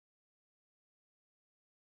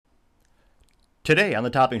Today on the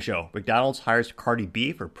Topping Show, McDonald's hires Cardi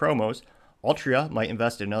B for promos, Altria might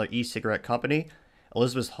invest in another e-cigarette company,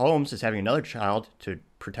 Elizabeth Holmes is having another child to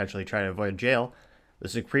potentially try to avoid jail, the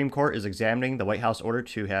Supreme Court is examining the White House order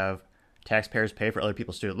to have taxpayers pay for other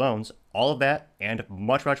people's student loans, all of that and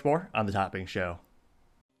much, much more on the Topping Show.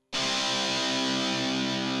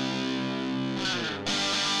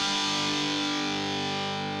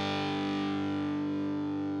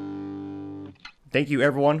 Thank you,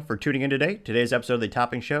 everyone, for tuning in today. Today's episode of The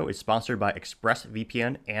Topping Show is sponsored by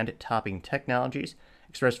ExpressVPN and Topping Technologies.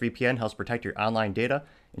 ExpressVPN helps protect your online data,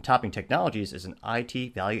 and Topping Technologies is an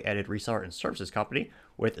IT value-added reseller and services company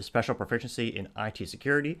with a special proficiency in IT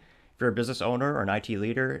security. If you're a business owner or an IT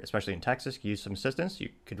leader, especially in Texas, could use some assistance, you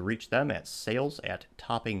could reach them at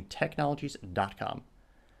sales@toppingtechnologies.com.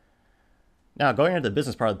 Now, going into the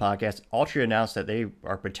business part of the podcast, Altria announced that they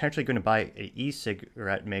are potentially going to buy an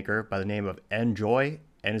e-cigarette maker by the name of Enjoy,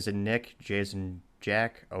 N as in Nick, J as in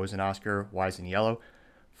Jack, O as in Oscar, Y as in Yellow,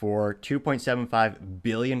 for $2.75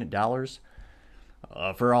 billion.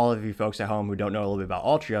 For all of you folks at home who don't know a little bit about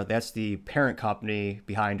Altria, that's the parent company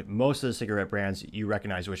behind most of the cigarette brands you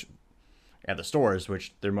recognize which at the stores,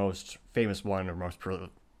 which their most famous one or most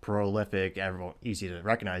prolific, easy to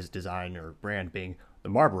recognize design or brand being the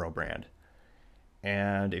Marlboro brand.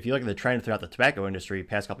 And if you look at the trend throughout the tobacco industry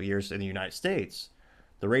past couple of years in the United States,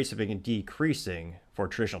 the rates have been decreasing for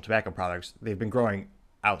traditional tobacco products. They've been growing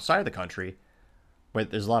outside the country,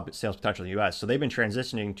 but there's a lot of sales potential in the U.S. So they've been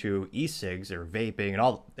transitioning to e-cigs or vaping and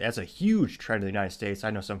all. That's a huge trend in the United States.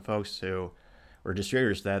 I know some folks who were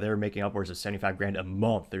distributors that they're making upwards of $75,000 a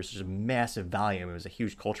month. There's just a massive volume. It was a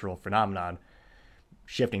huge cultural phenomenon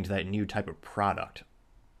shifting to that new type of product.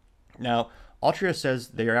 Now, Altria says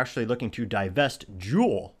they are actually looking to divest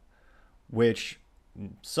Juul, which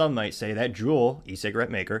some might say that Juul,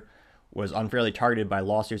 e-cigarette maker, was unfairly targeted by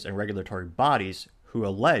lawsuits and regulatory bodies who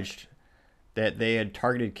alleged that they had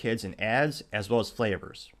targeted kids in ads as well as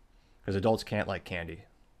flavors, because adults can't like candy,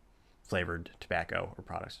 flavored tobacco or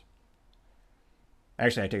products.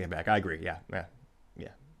 Actually, I take it back. I agree. Yeah.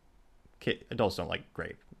 Adults don't like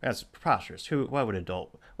grape. That's preposterous. Why would an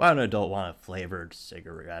adult want a flavored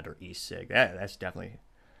cigarette or e-cig? That's definitely,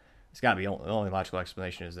 it's got to be the only logical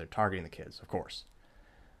explanation is they're targeting the kids, of course.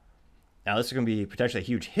 Now, this is going to be potentially a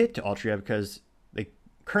huge hit to Altria because they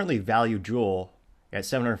currently value Juul at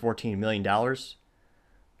 $714 million,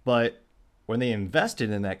 but when they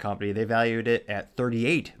invested in that company, they valued it at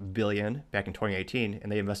 $38 billion back in 2018,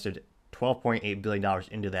 and they invested $12.8 billion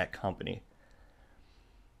into that company.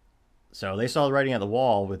 So they saw the writing on the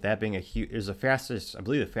wall with that being I believe the fastest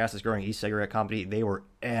growing e-cigarette company. They were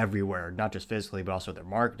everywhere, not just physically, but also their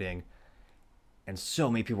marketing. And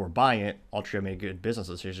so many people were buying it. Altria made a good business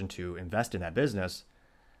decision to invest in that business.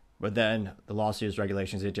 But then the lawsuits,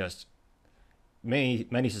 regulations,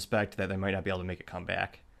 many suspect that they might not be able to make a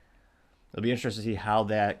comeback. It'll be interesting to see how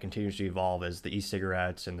that continues to evolve as the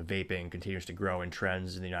e-cigarettes and the vaping continues to grow in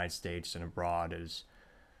trends in the United States and abroad as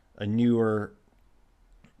a newer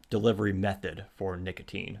delivery method for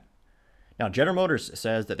nicotine. Now, General Motors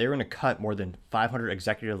says that they're going to cut more than 500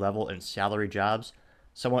 executive level and salary jobs.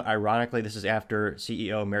 Somewhat ironically, this is after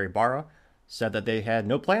CEO Mary Barra said that they had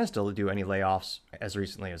no plans to do any layoffs as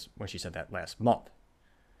recently as when she said that last month.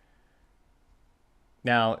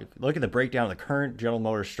 Now, if you look at the breakdown of the current General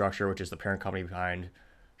Motors structure, which is the parent company behind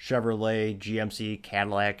Chevrolet, GMC,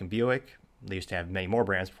 Cadillac, and Buick. They used to have many more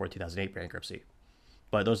brands before 2008 bankruptcy.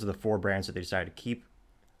 But those are the 4 brands that they decided to keep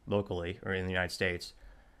locally or in the United States.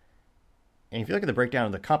 And if you look at the breakdown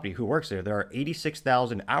of the company who works there are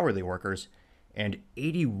 86,000 hourly workers and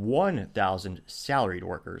 81,000 salaried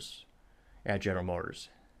workers at General Motors.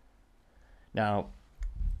 Now,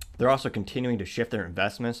 they're also continuing to shift their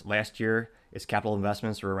investments. Last year, its capital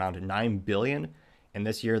investments were around $9 billion, and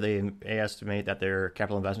this year they estimate that their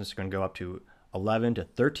capital investments are going to go up to $11 to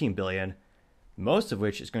 $13 billion, most of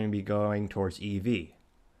which is going to be going towards EV.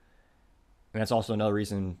 And that's also another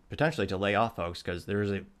reason potentially to lay off folks because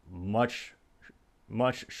there's a much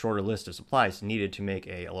shorter list of supplies needed to make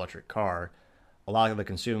an electric car. A lot of the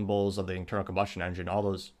consumables of the internal combustion engine, all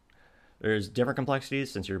those, there's different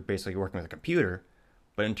complexities since you're basically working with a computer.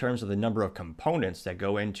 But in terms of the number of components that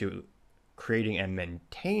go into creating and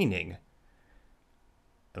maintaining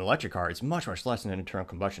an electric car, it's much less than an internal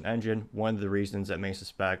combustion engine. One of the reasons that may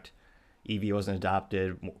suspect EV wasn't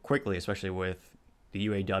adopted more quickly, especially with the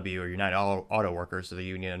UAW or United Auto Workers, so the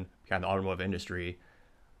union behind the automotive industry,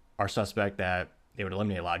 are suspect that they would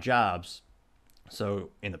eliminate a lot of jobs.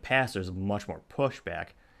 So in the past, there's much more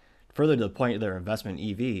pushback. Further to the point of their investment in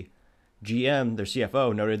EV, GM, their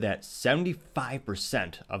CFO, noted that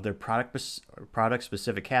 75% of their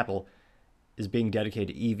product-specific capital is being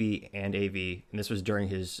dedicated to EV and AV, and this was during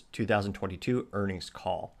his 2022 earnings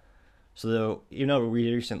call. So, even though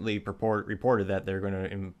we recently reported that they're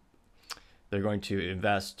going to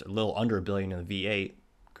invest a little under $1 billion in the V8,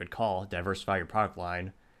 good call, diversify your product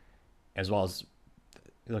line, as well as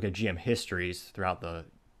look at GM histories throughout the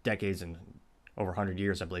decades and over 100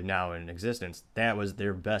 years, I believe, now in existence. That was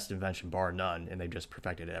their best invention, bar none, and they've just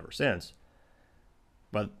perfected it ever since.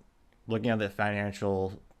 But looking at the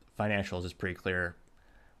financials, it's pretty clear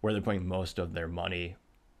where they're putting most of their money.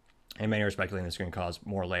 And many are speculating it's going to cause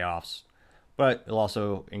more layoffs, but it'll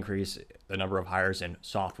also increase the number of hires in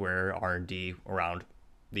software R&D around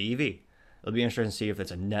the EV. It'll be interesting to see if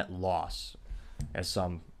it's a net loss, as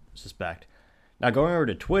some suspect. Now, going over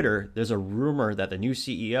to Twitter, there's a rumor that the new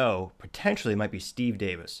CEO potentially might be Steve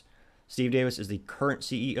Davis. Steve Davis is the current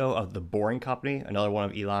CEO of The Boring Company, another one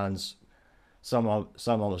of Elon's, some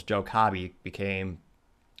almost joke hobby, became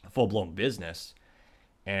a full-blown business.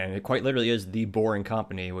 And it quite literally is The Boring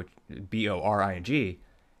Company, which Boring.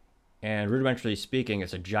 And rudimentarily speaking,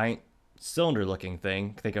 it's a giant cylinder-looking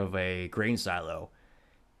thing. Think of a grain silo.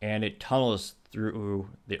 And it tunnels through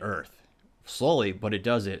the earth slowly, but it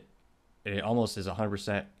does it. It almost is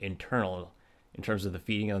 100% internal in terms of the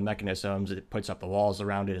feeding of the mechanisms. It puts up the walls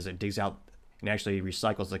around it as it digs out and actually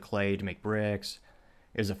recycles the clay to make bricks.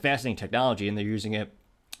 It's a fascinating technology, and they're using it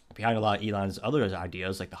behind a lot of Elon's other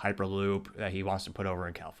ideas, like the Hyperloop that he wants to put over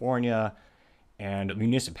in California. And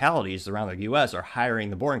municipalities around the U.S. are hiring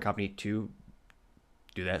the Boring Company to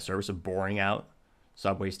do that service of boring out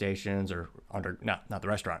subway stations, or not the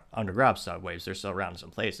restaurant, underground subways. They're still around in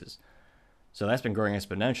some places. So that's been growing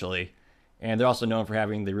exponentially. And they're also known for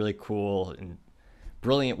having the really cool and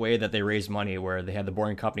brilliant way that they raise money, where they had the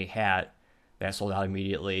Boring Company hat that sold out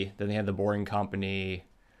immediately. Then they had the Boring Company,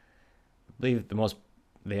 I believe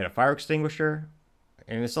they had a fire extinguisher.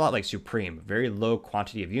 And it's a lot like Supreme, very low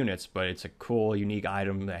quantity of units, but it's a cool, unique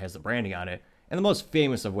item that has the branding on it. And the most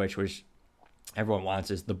famous of which everyone wants,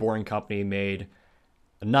 is the Boring Company made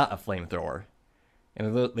not a flamethrower.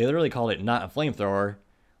 And they literally called it not a flamethrower,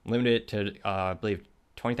 limited it to, I believe,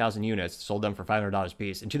 20,000 units, sold them for $500 a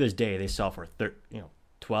piece. And to this day, they sell for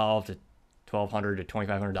 $1,200 to $1,200 to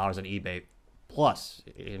 $2,500 on eBay. Plus,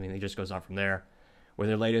 I mean, it just goes on from there. With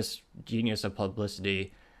their latest genius of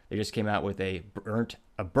publicity, they just came out with a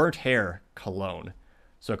burnt hair cologne.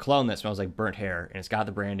 So a cologne that smells like burnt hair, and it's got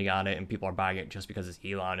the branding on it, and people are buying it just because it's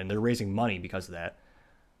Elon, and they're raising money because of that.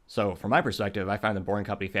 So from my perspective, I find the Boring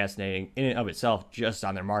Company fascinating in and of itself, just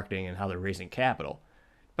on their marketing and how they're raising capital.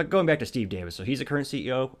 But going back to Steve Davis, so he's the current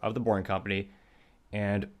CEO of the Boring Company,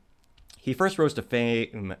 and he first rose to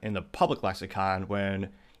fame in the public lexicon when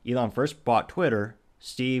Elon first bought Twitter.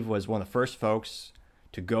 Steve was one of the first folks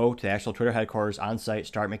to go to the actual Twitter headquarters on site,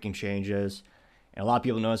 start making changes. And a lot of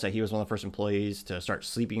people noticed that he was one of the first employees to start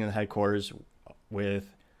sleeping in the headquarters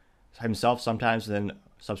with himself sometimes, then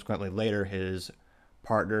subsequently later his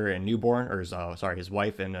partner and newborn, his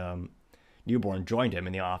wife and newborn joined him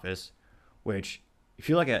in the office, which, if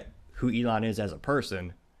you look at who Elon is as a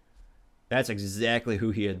person, that's exactly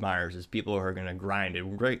who he admires, is people who are going to grind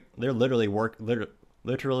and great. They're literally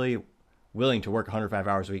willing to work 105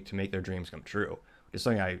 hours a week to make their dreams come true. Which is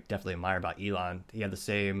something I definitely admire about Elon. He had the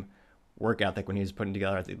same work ethic when he was putting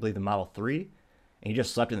together, I believe, the Model 3, and he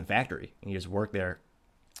just slept in the factory, and he just worked there.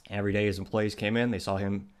 Every day his employees came in, they saw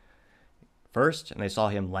him first, and they saw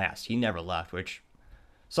him last. He never left, which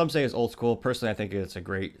some say is old school. Personally, I think it's a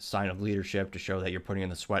great sign of leadership to show that you're putting in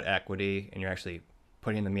the sweat equity and you're actually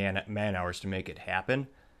putting in the man hours to make it happen.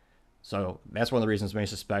 So that's one of the reasons many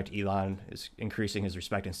suspect Elon is increasing his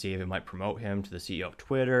respect in Steve and might promote him to the CEO of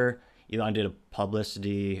Twitter. Elon did a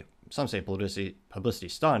publicity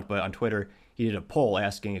stunt, but on Twitter, he did a poll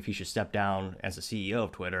asking if he should step down as the CEO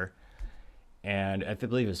of Twitter. And I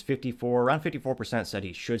believe it was around 54% said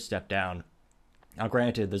he should step down. Now,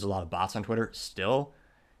 granted, there's a lot of bots on Twitter still,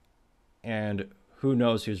 and who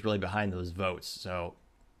knows who's really behind those votes. So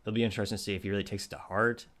it'll be interesting to see if he really takes it to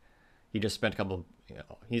heart. He just spent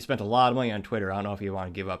he spent a lot of money on Twitter. I don't know if he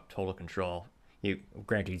want to give up total control.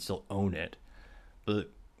 Granted, he'd still own it, but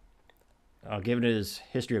given his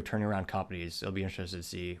history of turning around companies, it'll be interesting to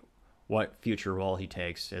see what future role he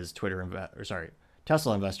takes as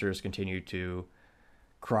Tesla investors continue to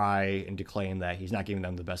cry and declaim that he's not giving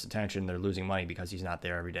them the best attention. They're losing money because he's not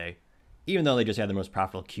there every day, even though they just had the most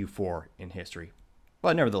profitable Q4 in history.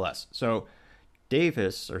 But nevertheless, so Steve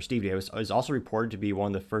Davis is also reported to be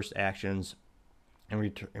one of the first actions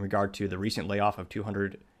in regard to the recent layoff of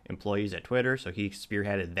 200 employees at Twitter. So he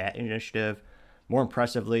spearheaded that initiative. Most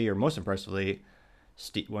impressively,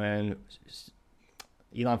 when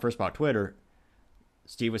Elon first bought Twitter,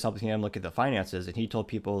 Steve was helping him look at the finances, and Steve told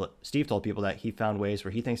people that he found ways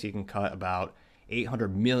where he thinks he can cut about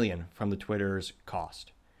 800 million from the Twitter's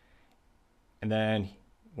cost. And then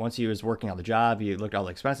once he was working on the job, he looked at all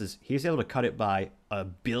the expenses. He was able to cut it by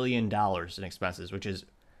 $1 billion in expenses, which is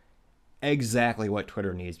exactly what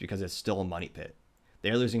Twitter needs because it's still a money pit.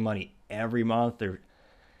 They're losing money every month. They're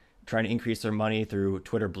trying to increase their money through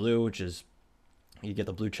Twitter Blue, which is you get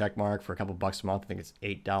the blue check mark for a couple bucks a month. I think it's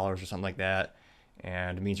 $8 or something like that.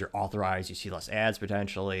 And it means you're authorized. You see less ads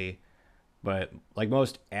potentially. But like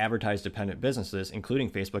most advertised-dependent businesses,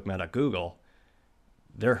 including Facebook, Meta, Google,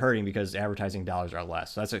 they're hurting because advertising dollars are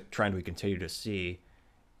less. So that's a trend we continue to see.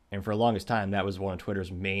 And for the longest time, that was one of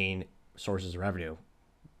Twitter's main sources of revenue,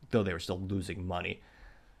 though they were still losing money.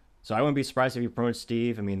 So I wouldn't be surprised if you promote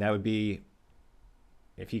Steve. I mean, that would be,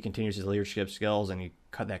 if he continues his leadership skills and you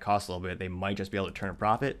cut that cost a little bit, they might just be able to turn a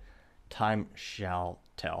profit. Time shall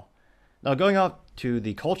tell. Now, going up to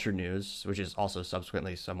the culture news, which is also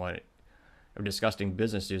subsequently somewhat of disgusting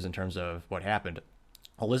business news in terms of what happened.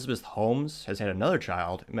 Elizabeth Holmes has had another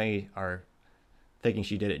child. Many are thinking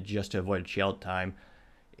she did it just to avoid jail time.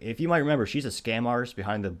 If you might remember, she's a scam artist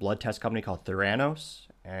behind the blood test company called Theranos.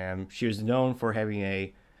 And she was known for having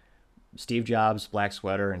a Steve Jobs black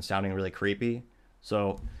sweater and sounding really creepy.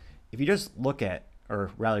 So if you just look at,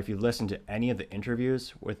 or rather if you listen to any of the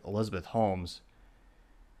interviews with Elizabeth Holmes,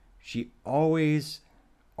 she always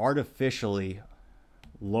artificially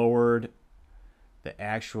lowered her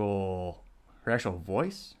actual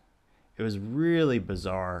voice. It was really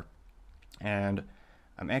bizarre. And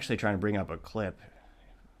I'm actually trying to bring up a clip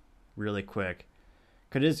really quick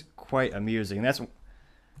because it is quite amusing. It's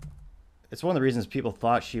one of the reasons people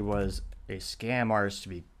thought she was a scam artist to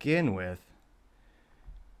begin with,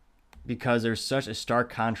 because there's such a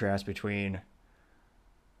stark contrast between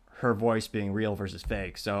her voice being real versus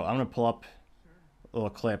fake. So I'm going to pull up a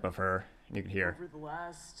little clip of her, and you can hear. Over the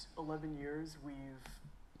last 11 years,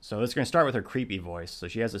 So it's going to start with her creepy voice. So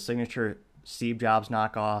she has a signature Steve Jobs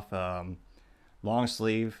knockoff, long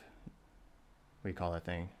sleeve, what do you call that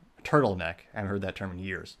thing? A turtleneck. I haven't heard that term in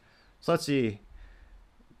years. So let's see.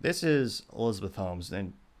 This is Elizabeth Holmes.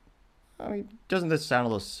 And I mean, doesn't this sound a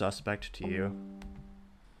little suspect to you?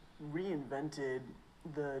 Reinvented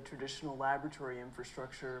the traditional laboratory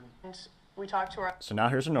infrastructure. And we talked to our So now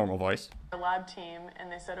here's her normal voice. lab team,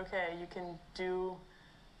 and they said, okay, you can do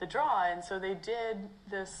the draw. And so they did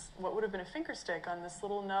this, what would have been a finger stick on this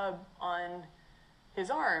little nub on his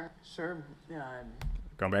arm. Sure, yeah.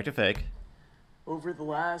 Going back to fake. Over the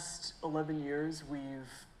last 11 years, we've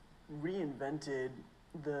reinvented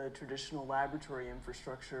the traditional laboratory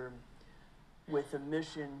infrastructure with a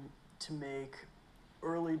mission to make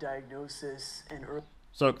early diagnosis and early...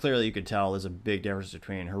 So clearly you could tell there's a big difference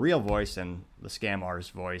between her real voice and the scam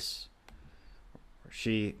artist voice.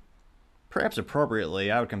 She, perhaps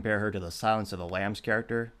appropriately, I would compare her to the Silence of the Lambs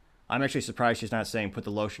character. I'm actually surprised she's not saying put the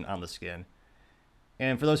lotion on the skin.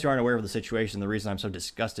 And for those who aren't aware of the situation, the reason I'm so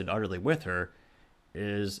disgusted utterly with her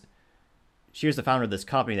is she was the founder of this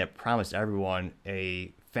company that promised everyone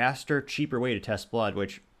a faster, cheaper way to test blood,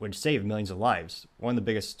 which would save millions of lives. One of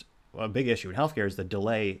the big issue in healthcare is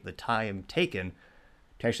the time taken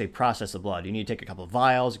to actually process the blood. You need to take a couple of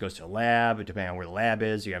vials, it goes to a lab, depending on where the lab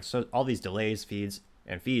is. You have all these delays, fees,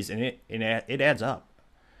 and it adds up.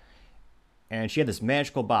 And she had this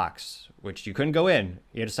magical box, which you couldn't go in.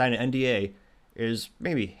 You had to sign an NDA. It was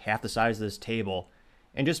maybe half the size of this table.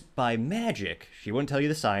 And just by magic, she wouldn't tell you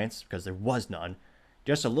the science, because there was none,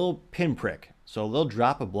 just a little pinprick. So a little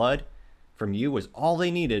drop of blood from you was all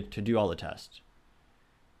they needed to do all the tests.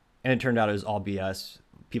 And it turned out it was all BS.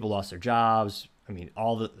 People lost their jobs. I mean,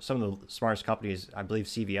 some of the smartest companies, I believe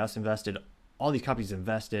CVS invested, all these companies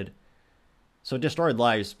invested. So it destroyed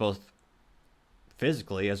lives both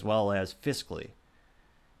physically as well as fiscally.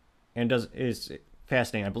 And it's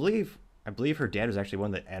fascinating. I believe her dad was actually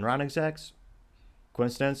one of the Enron execs.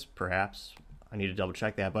 Coincidence? Perhaps. I need to double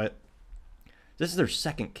check that. But this is their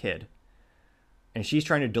second kid. And she's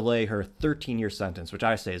trying to delay her 13-year sentence, which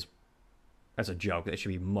I say that's a joke. It should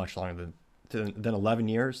be much longer than 11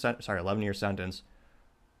 years. 11-year sentence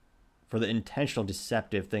for the intentional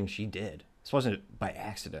deceptive thing she did. This wasn't by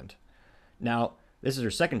accident. Now, this is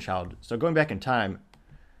her second child. So going back in time,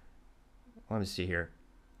 let me see here.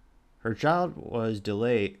 Her child was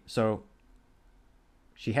delayed. So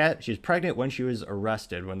she was pregnant when she was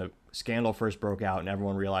arrested, when the scandal first broke out and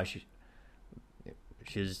everyone realized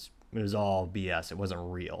it was all BS. It wasn't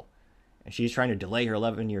real. And she's trying to delay her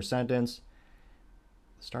 11-year sentence.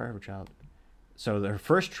 Start of her child. So her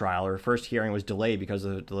first trial, her first hearing was delayed because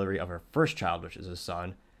of the delivery of her first child, which is a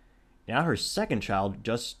son. Now her second child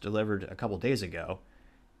just delivered a couple days ago.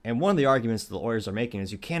 And one of the arguments the lawyers are making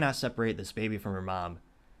is you cannot separate this baby from her mom.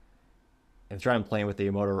 And trying to play with the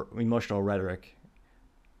emotional rhetoric.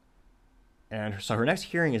 And so her next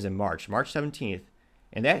hearing is in March 17th.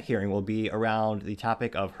 And that hearing will be around the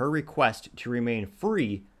topic of her request to remain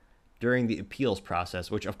free during the appeals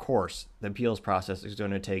process, which, of course, the appeals process is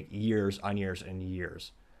going to take years on years and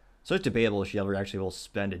years. So it's debatable if she ever actually will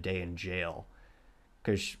spend a day in jail,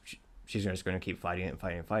 because she's just going to keep fighting it and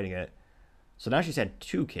fighting and fighting it. So now she's had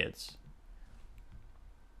 2 kids.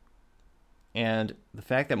 And the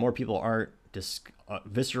fact that more people aren't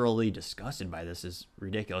viscerally disgusted by this is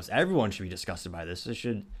ridiculous. Everyone should be disgusted by this. It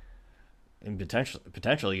should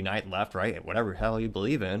potentially unite left, right, whatever hell you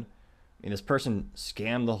believe in. I mean, this person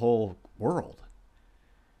scammed the whole world.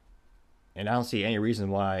 And I don't see any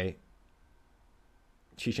reason why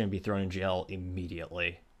she shouldn't be thrown in jail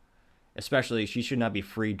immediately. Especially, she should not be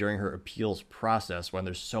free during her appeals process when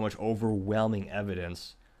there's so much overwhelming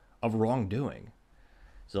evidence of wrongdoing.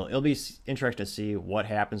 So it'll be interesting to see what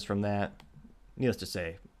happens from that. Needless to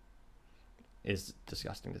say, is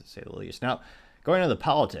disgusting to say the least. Now, going on to the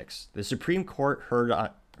politics, the Supreme Court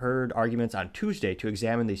heard arguments on Tuesday to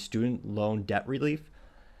examine the student loan debt relief.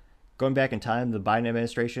 Going back in time, the Biden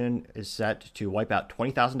administration is set to wipe out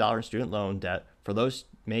 $20,000 in student loan debt for those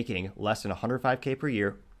making less than $105K per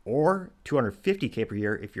year or $250K per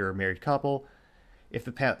year if you're a married couple. If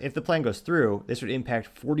the plan goes through, this would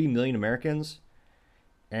impact 40 million Americans,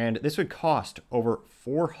 and this would cost over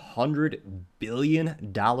 $400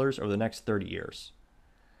 billion over the next 30 years.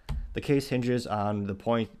 The case hinges on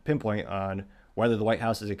the pinpoint on whether the White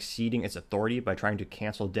House is exceeding its authority by trying to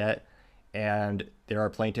cancel debt, and there are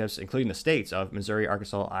plaintiffs, including the states of Missouri,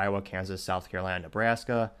 Arkansas, Iowa, Kansas, South Carolina,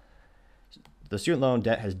 Nebraska. The student loan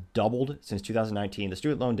debt has doubled since 2019. The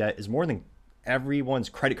student loan debt is more than everyone's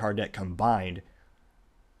credit card debt combined.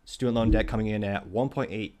 Student loan debt coming in at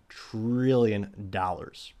 $1.8 trillion.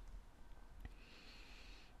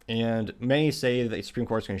 And many say that the Supreme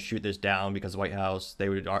Court is going to shoot this down because the White House,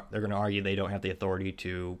 they're going to argue they don't have the authority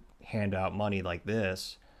to hand out money like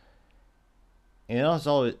this. And it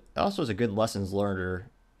also is a good lessons learned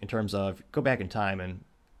in terms of go back in time, and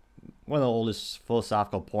one of the oldest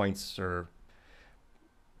philosophical points or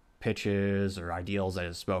pitches or ideals that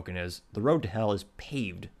is spoken is the road to hell is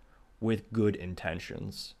paved with good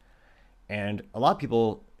intentions. And a lot of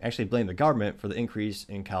people actually blame the government for the increase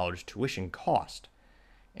in college tuition cost.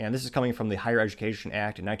 And this is coming from the Higher Education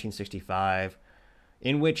Act in 1965,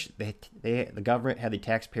 in which the government had the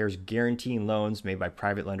taxpayers guaranteeing loans made by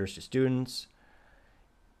private lenders to students.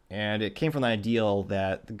 And it came from the ideal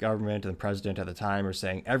that the government and the president at the time were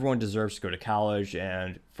saying everyone deserves to go to college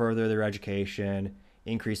and further their education,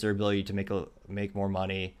 increase their ability to make more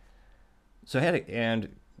money. And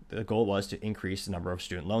the goal was to increase the number of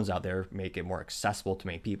student loans out there, make it more accessible to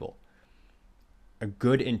many people. A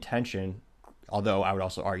good intention, although I would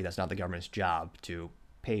also argue that's not the government's job to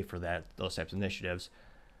pay for those types of initiatives,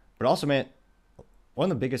 but also meant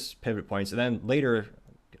one of the biggest pivot points. And then later,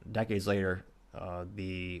 decades later, I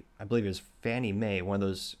believe it was Fannie Mae, one of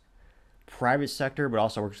those private sector, but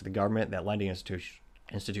also works with the government, that lending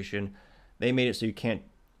institution. They made it so you can't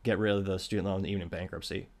get rid of the student loan even in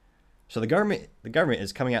bankruptcy. So the government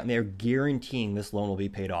is coming out and they're guaranteeing this loan will be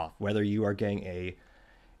paid off, whether you are getting a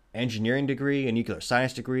engineering degree, a nuclear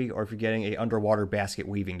science degree, or if you're getting a underwater basket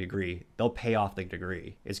weaving degree, they'll pay off the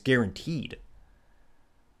degree. It's guaranteed.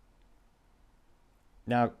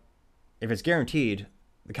 Now, if it's guaranteed,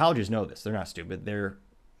 the colleges know this. They're not stupid. They're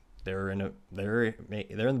in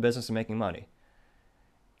the business of making money.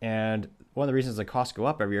 And one of the reasons the costs go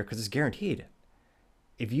up every year because it's guaranteed.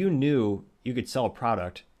 If you knew you could sell a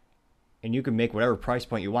product and you could make whatever price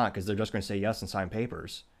point you want because they're just going to say yes and sign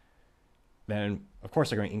papers, then of course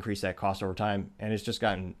they're going to increase that cost over time. And it's just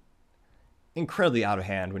gotten incredibly out of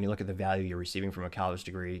hand when you look at the value you're receiving from a college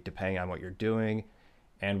degree, depending on what you're doing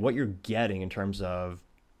and what you're getting in terms of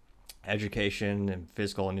education and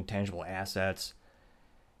physical and intangible assets.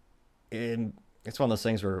 And it's one of those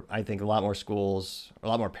things where I think a lot more schools, a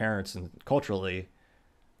lot more parents, and culturally,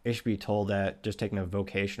 they should be told that just taking a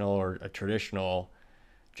vocational or a traditional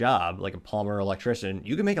job like a plumber or electrician,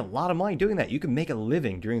 you can make a lot of money doing that. You can make a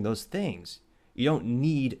living doing those things. You don't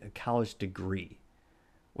need a college degree,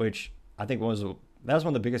 which I think that was one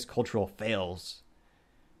of the biggest cultural fails,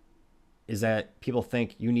 is that people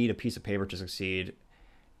think you need a piece of paper to succeed.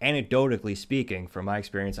 Anecdotally speaking, from my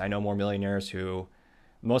experience, I know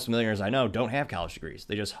most millionaires I know don't have college degrees.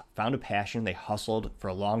 They just found a passion. They hustled for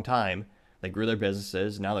a long time. They grew their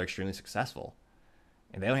businesses. Now they're extremely successful.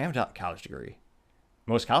 And they don't have a college degree.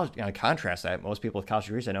 On contrast that, most people with college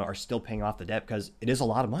degrees I know are still paying off the debt because it is a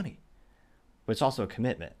lot of money. but it's also a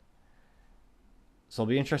commitment. So it'll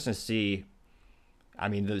be interesting to see. I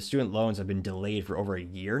mean, the student loans have been delayed for over a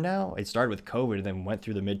year now. It started with COVID and then went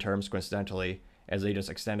through the midterms coincidentally as they just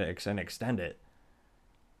extend it.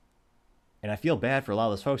 And I feel bad for a lot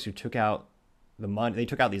of those folks who took out the money. They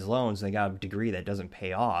took out these loans and they got a degree that doesn't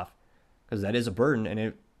pay off because that is a burden and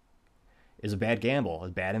it is a bad gamble, a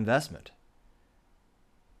bad investment.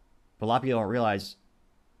 But a lot of people don't realize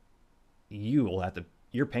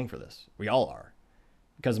you're paying for this. We all are.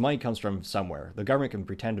 Because money comes from somewhere. The government can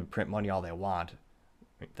pretend to print money all they want,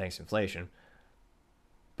 thanks to inflation.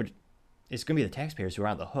 But it's going to be the taxpayers who are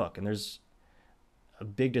on the hook. And there's a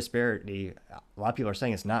big disparity. A lot of people are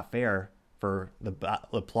saying it's not fair for the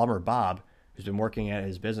plumber Bob, who's been working at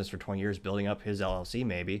his business for 20 years, building up his LLC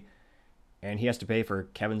maybe, and he has to pay for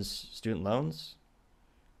Kevin's student loans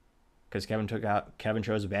because Kevin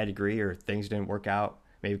chose a bad degree or things didn't work out.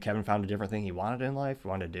 Maybe Kevin found a different thing he wanted in life,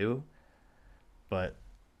 wanted to do. But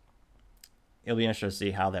it'll be interesting to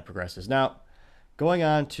see how that progresses. Now, going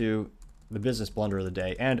on to the business blunder of the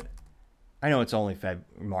day, and I know it's only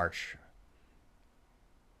March.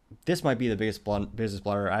 This might be the biggest business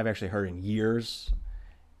blunder I've actually heard in years,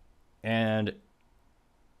 and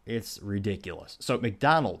it's ridiculous. So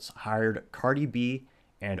McDonald's hired Cardi B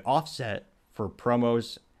and Offset for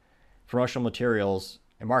promotional materials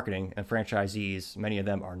and marketing, and franchisees, many of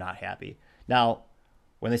them are not happy. Now,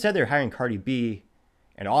 when they said they're hiring Cardi B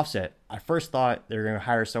and Offset, I first thought they were going to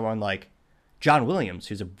hire someone like John Williams,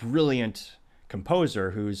 who's a brilliant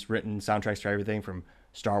composer who's written soundtracks for everything from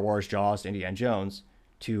Star Wars, Jaws to Indiana Jones,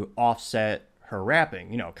 to offset her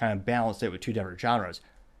rapping, kind of balance it with two different genres.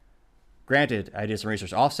 Granted, I did some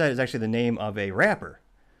research. Offset is actually the name of a rapper.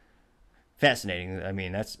 Fascinating. I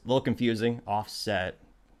mean, that's a little confusing. Offset.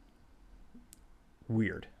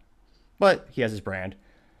 Weird. But he has his brand.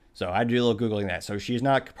 So I do a little Googling that. So she's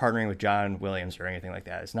not partnering with John Williams or anything like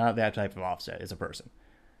that. It's not that type of Offset. It's a person.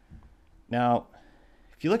 Now,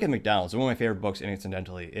 if you look at McDonald's, one of my favorite books,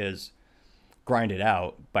 incidentally, is Grind It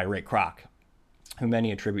Out by Ray Kroc, who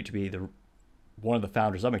many attribute to be one of the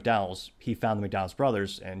founders of McDonald's. He founded the McDonald's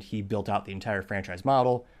brothers, and he built out the entire franchise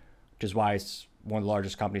model, which is why it's one of the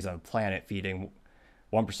largest companies on the planet, feeding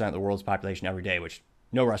 1% of the world's population every day, which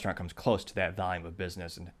no restaurant comes close to that volume of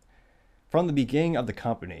business. And from the beginning of the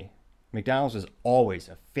company, McDonald's was always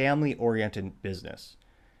a family-oriented business.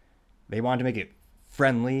 They wanted to make it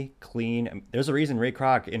friendly, clean. There's a reason Ray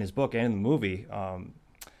Kroc, in his book and in the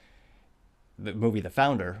movie The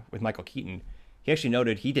Founder with Michael Keaton, he actually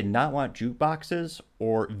noted he did not want jukeboxes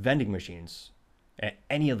or vending machines at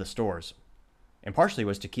any of the stores. And partially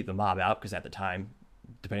was to keep the mob out, because at the time,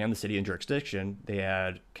 depending on the city and jurisdiction, they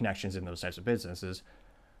had connections in those types of businesses.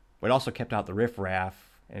 But it also kept out the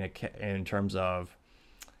riffraff in terms of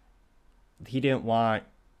he didn't want,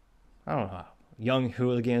 young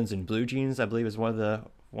hooligans in blue jeans, I believe is one of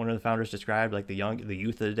the founders described, like the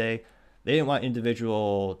youth of the day. They didn't want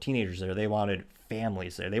individual teenagers there. They wanted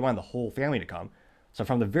families there. They wanted the whole family to come. So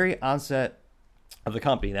from the very onset of the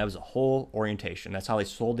company, that was the whole orientation. That's how they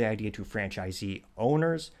sold the idea to franchisee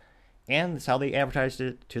owners, and that's how they advertised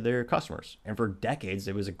it to their customers. And for decades,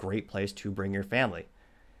 it was a great place to bring your family.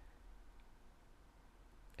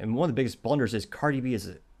 And one of the biggest blunders is Cardi B is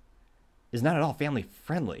not at all family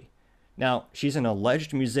friendly. Now, she's an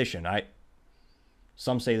alleged musician.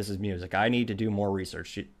 Some say this is music. I need to do more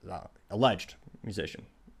research. Alleged musician.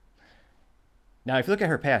 Now, if you look at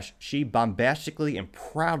her past, she bombastically and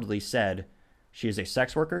proudly said she is a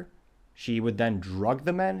sex worker. She would then drug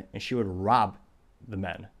the men, and she would rob the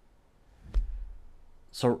men.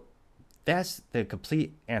 So that's the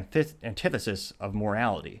complete antithesis of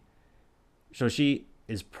morality. So she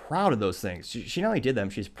is proud of those things. She not only did them,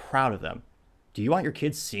 she's proud of them. Do you want your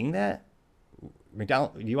kids seeing that?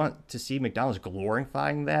 Do you want to see McDonald's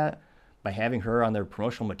glorifying that by having her on their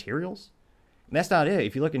promotional materials? And that's not it.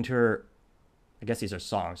 If you look into her, I guess these are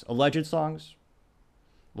songs, alleged songs.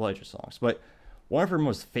 But one of her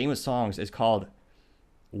most famous songs is called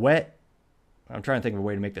Wet. I'm trying to think of a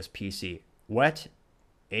way to make this PC. Wet,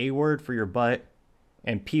 A word for your butt,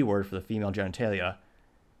 and P word for the female genitalia.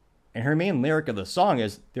 And her main lyric of the song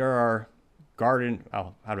is, there are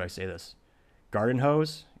how do I say this? Garden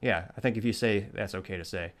hose? Yeah, I think if you say that's okay to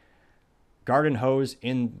say. Garden hose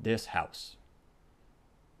in this house.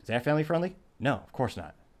 Is that family friendly? No, of course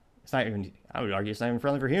not. It's not even, I would argue it's not even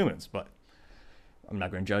friendly for humans, but I'm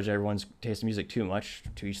not going to judge everyone's taste in music too much,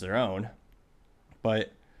 to each their own.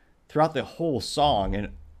 But throughout the whole song, and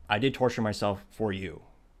I did torture myself for you.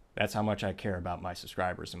 That's how much I care about my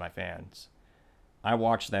subscribers and my fans. I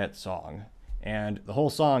watched that song, and the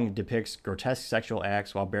whole song depicts grotesque sexual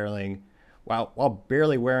acts while while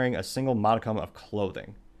barely wearing a single modicum of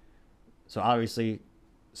clothing. So obviously,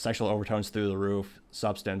 sexual overtones through the roof,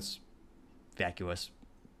 substance, vacuous,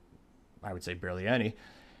 I would say barely any.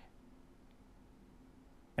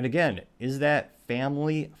 And again, is that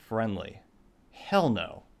family friendly? Hell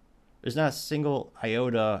no. There's not a single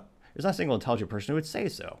intelligent person who would say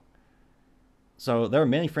so. So there are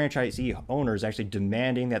many franchisee owners actually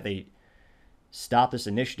demanding that they stop this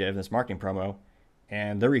initiative, this marketing promo,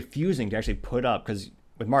 and they're refusing to actually put up, because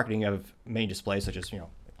with marketing you have main displays such as,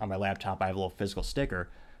 on my laptop I have a little physical sticker.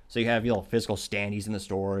 So you have physical standees in the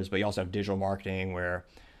stores, but you also have digital marketing where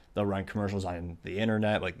they'll run commercials on the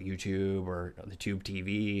internet like YouTube or the Tube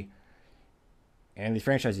TV. And the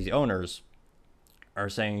franchisee owners are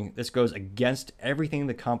saying this goes against everything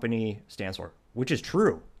the company stands for, which is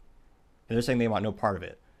true. And they're saying they want no part of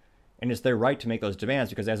it. And it's their right to make those demands,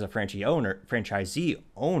 because as a franchisee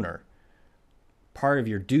owner, part of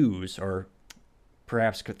your dues, or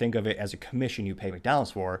perhaps could think of it as a commission you pay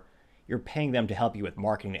McDonald's for, you're paying them to help you with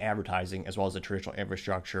marketing and advertising, as well as the traditional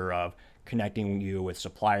infrastructure of connecting you with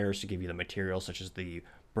suppliers to give you the materials such as the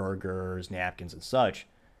burgers, napkins, and such.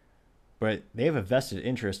 But they have a vested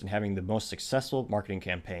interest in having the most successful marketing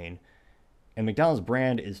campaign, and McDonald's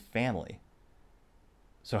brand is family.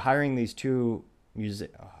 So hiring these two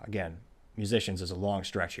musicians is a long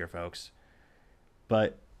stretch here, folks.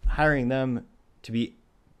 But hiring them to be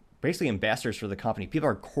basically ambassadors for the company, people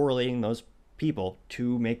are correlating those people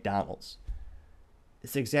to McDonald's.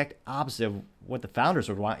 It's the exact opposite of what the founders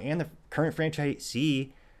would want and the current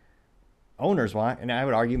franchisee owners want. And I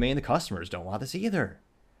would argue many of the customers don't want this either.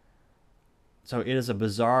 So it is a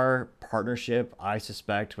bizarre partnership. I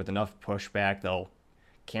suspect with enough pushback, they'll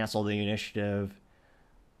cancel the initiative.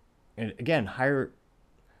 And again, hire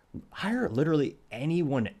literally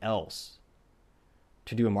anyone else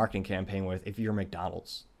to do a marketing campaign with if you're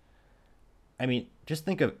McDonald's. I mean, just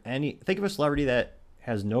think of a celebrity that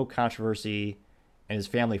has no controversy and is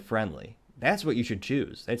family friendly. That's what you should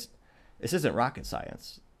choose. This isn't rocket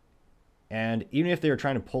science. And even if they were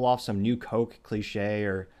trying to pull off some new Coke cliche,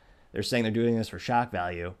 or they're saying they're doing this for shock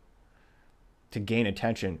value to gain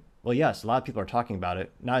attention, well, yes, a lot of people are talking about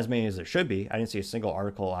it. Not as many as there should be. I didn't see a single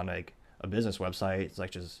article on like a business website,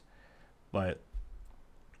 but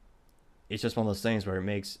it's just one of those things where it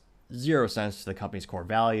makes zero sense to the company's core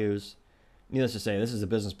values. Needless to say, this is a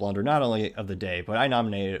business blunder, not only of the day, but I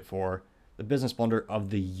nominated it for the business blunder of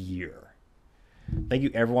the year. Thank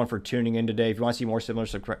you everyone for tuning in today. If you want to see more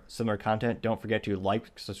similar content, don't forget to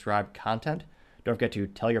like, subscribe content. Don't forget to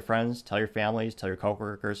tell your friends, tell your families, tell your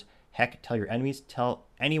coworkers, heck, tell your enemies, tell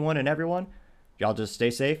anyone and everyone. Y'all just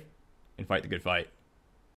stay safe and fight the good fight.